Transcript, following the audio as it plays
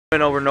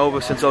Win over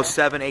Nova since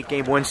 '07,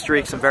 8-game win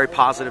streak. Some very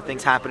positive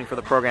things happening for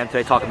the program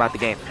today. Talk about the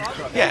game.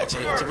 Yeah, it's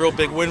a real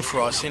big win for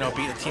us. You know,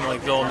 beating a team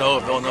like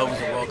Villanova. Villanova's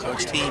a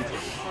well-coached team,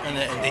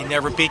 and they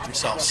never beat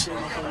themselves. You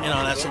know,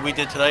 and that's what we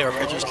did today. Our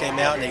pitchers came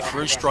out and they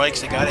threw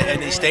strikes. They got ahead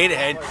and they stayed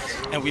ahead,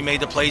 and we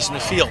made the plays in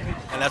the field,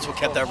 and that's what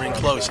kept everything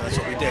close. And that's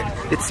what we did.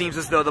 It seems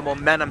as though the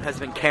momentum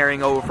has been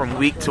carrying over from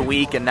week to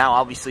week, and now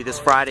obviously this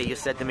Friday, you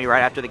said to me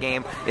right after the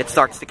game, it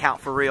starts to count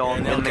for real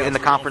in the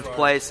conference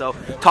play. So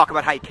talk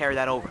about how you carry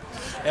that over.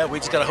 Yeah, we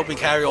just got to hope we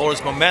carry all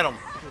this momentum.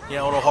 You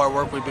know, all the hard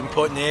work we've been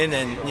putting in,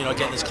 and you know,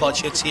 getting these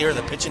clutch hits here.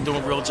 The pitching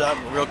doing a real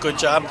good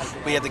job.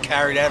 We had to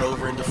carry that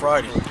over into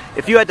Friday.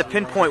 If you had to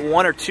pinpoint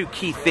one or two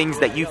key things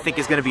that you think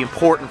is going to be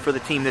important for the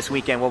team this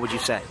weekend, what would you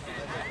say?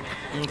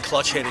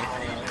 Clutch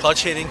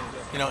hitting.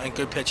 You know, and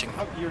good pitching.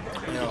 You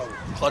know,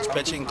 clutch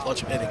pitching,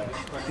 clutch hitting.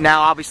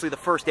 Now, obviously, the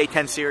first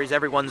A-10 series,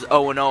 everyone's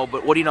 0-0,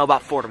 but what do you know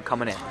about Fordham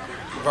coming in?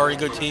 Very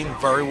good team,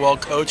 very well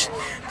coached.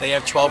 They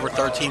have 12 or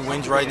 13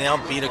 wins right now,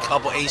 beat a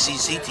couple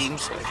ACC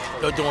teams.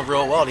 They're doing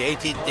real well. The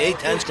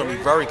A-10 is going to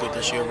be very good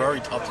this year, very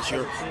tough this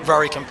year,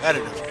 very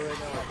competitive.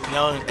 You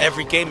know, in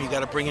every game you got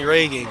to bring your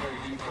A game.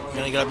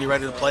 You got to be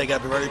ready to play. You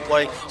got to be ready to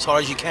play as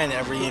hard as you can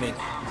every inning,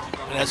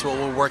 and that's what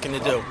we're working to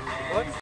do.